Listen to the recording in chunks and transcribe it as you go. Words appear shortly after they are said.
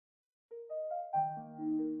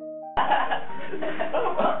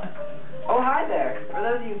Oh, hi there. For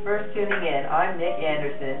those of you first tuning in, I'm Nick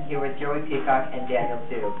Anderson, here with Joey Peacock and Daniel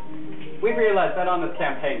Tew. We've realized that on this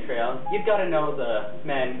campaign trail, you've got to know the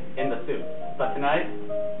men in the suits. But tonight,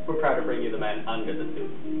 we're proud to bring you the men under the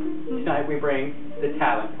suits. Tonight we bring the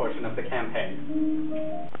talent portion of the campaign.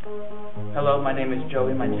 Hello, my name is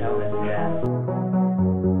Joey. My talent is jazz.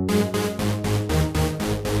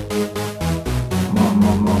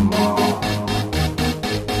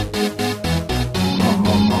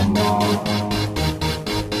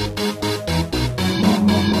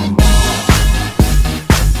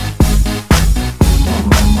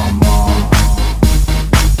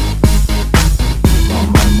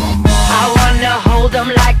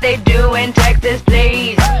 Like they do in Texas,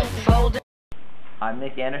 please. I'm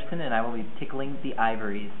Nick Anderson, and I will be tickling the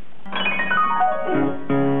ivories.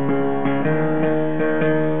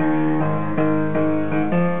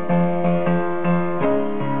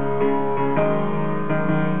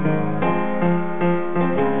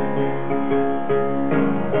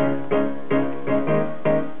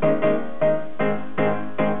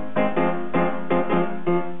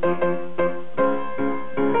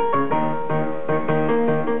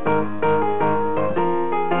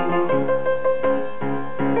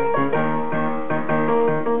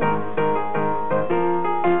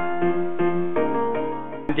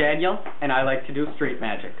 Daniel, and I like to do street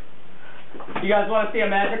magic. You guys want to see a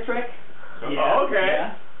magic trick? Yeah. Oh, okay.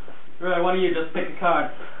 Yeah. Right, why don't you just pick a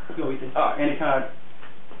card? Go with it. Any card.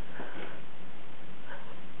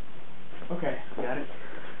 Okay, got it.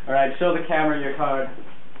 Alright, show the camera your card.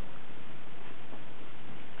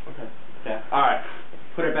 Okay. Yeah. Alright.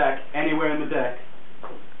 Put it back anywhere in the deck.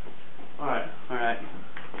 Alright. Alright.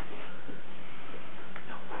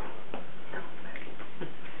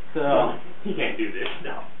 So, you can't do this.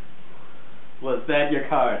 No. Was that your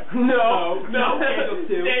card? No. Daniel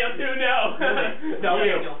Tew. Daniel Tew, no. No,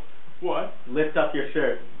 Daniel. What? Lift up your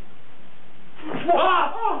shirt.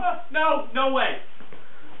 No way.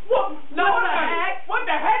 What? No, what the heck? What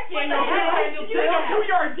the heck, Daniel? Daniel Tew,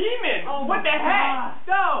 you're a demon. Oh, what the heck?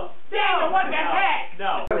 No. Daniel, what the heck?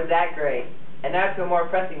 No. It was that great. And now to a more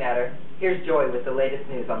pressing matter, here's Joy with the latest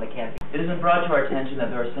news on the campaign. It has been brought to our attention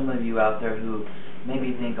that there are some of you out there who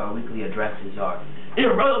maybe think our weekly addresses are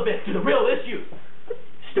irrelevant to the real issues,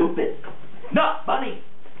 stupid, not funny.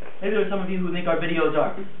 Maybe there are some of you who think our videos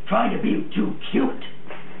are trying to be too cute,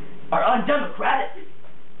 are undemocratic.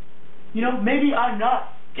 You know, maybe I'm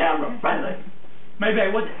not camera friendly. Maybe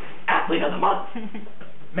I wasn't athlete of the month.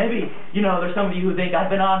 Maybe, you know, there's some of you who think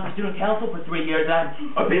I've been on for student council for 3 years and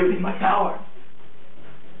I'm abusing my power.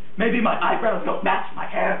 Maybe my eyebrows don't match my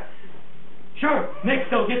hair. Sure, Nick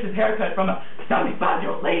still gets his haircut from a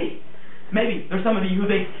 75-year-old lady. Maybe there's some of you who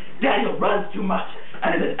think Daniel runs too much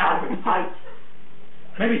and is an average height.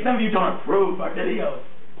 Maybe some of you don't approve our videos.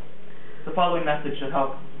 The following message should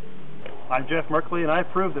help. I'm Jeff Merkley, and I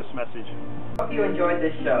approve this message. Hope you enjoyed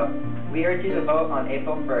this show. We urge you to vote on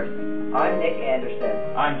April 1st. I'm Nick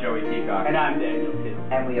Anderson. I'm Joey Peacock. And I'm Daniel Tew.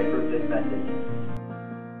 And we approve this message.